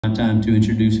My time to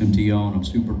introduce him to y'all, and I'm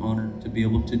super honored to be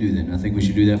able to do that. And I think we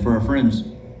should do that for our friends.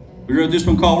 We wrote this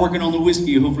one called Working on the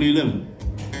Whiskey. Hopefully you love it.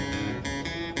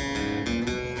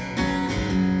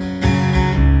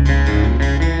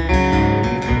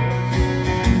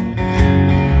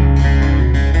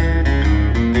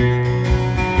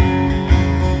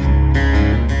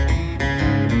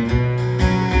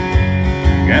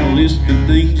 Got a list of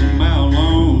things a mile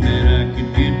long that I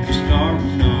could get to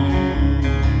starting on.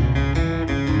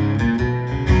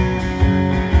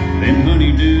 Then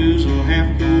honeydews will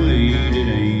have to wait, it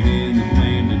ain't in the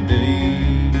plan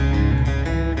today.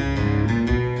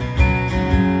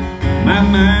 My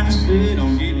mind is set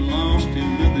on getting lost till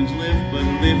nothing's left but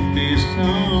a lefty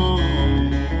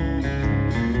song.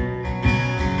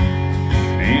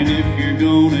 And if you're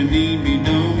gonna need me,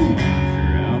 don't,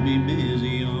 sure I'll be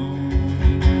busy on.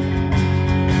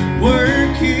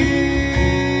 Working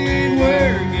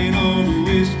on the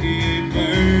whiskey,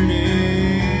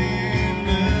 burning,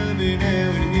 loving how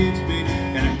it hits me.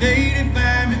 Got a day to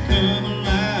find to come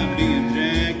alive, me and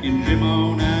Jack and Jim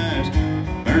on ice,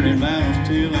 burning bottles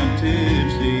till I'm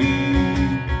tipsy.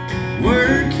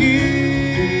 Working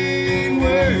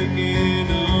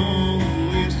on the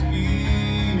whiskey.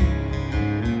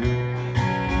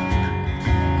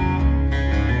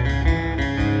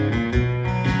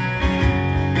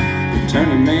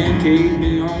 Turning man cave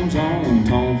neons on,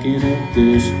 tonking up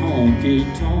this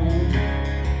honky-tonk.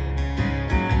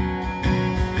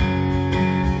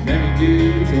 Many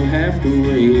dudes will have to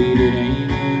wait, it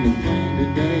ain't in the plan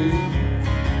today.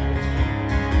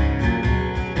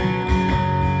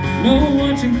 No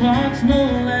watching clocks, no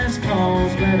last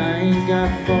calls, glad I ain't got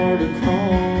far to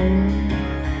crawl.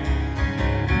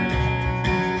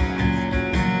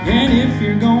 And if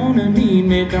you're gonna need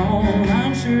me, don't,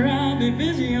 I'm sure I'll be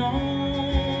busy on.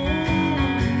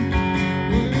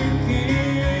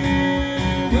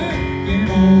 Working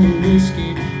on the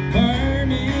whiskey,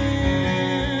 burning,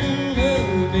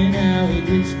 loving how it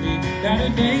hits me. Got a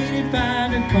day to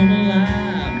find to come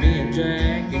alive, me and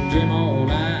Jack and Jim on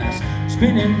ice,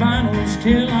 spinning vinyls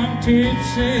till I'm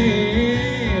tipsy.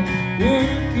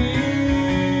 Working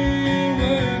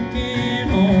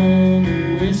on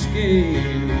the whiskey.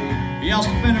 Y'all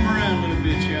spin them around a little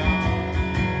bit, y'all.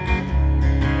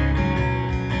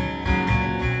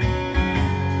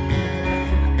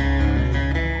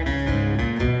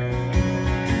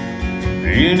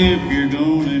 And if you're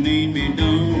gonna need me,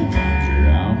 don't,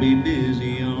 sure I'll be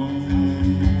busy on.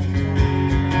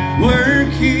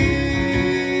 Working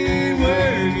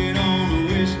on the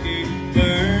whiskey,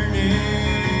 burning,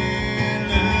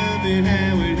 loving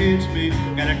how it hits me.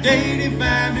 Got a day to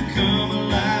find to come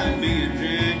alive, me and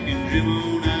Jack and Jim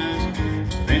on ice,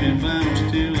 spinning vinyls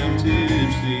till I'm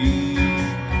tipsy.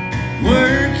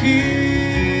 Working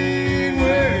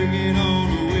on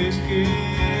the whiskey.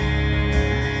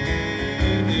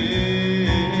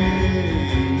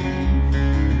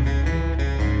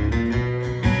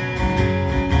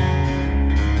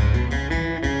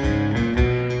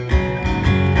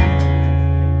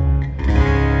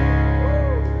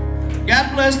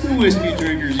 God bless the whiskey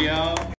drinkers, y'all.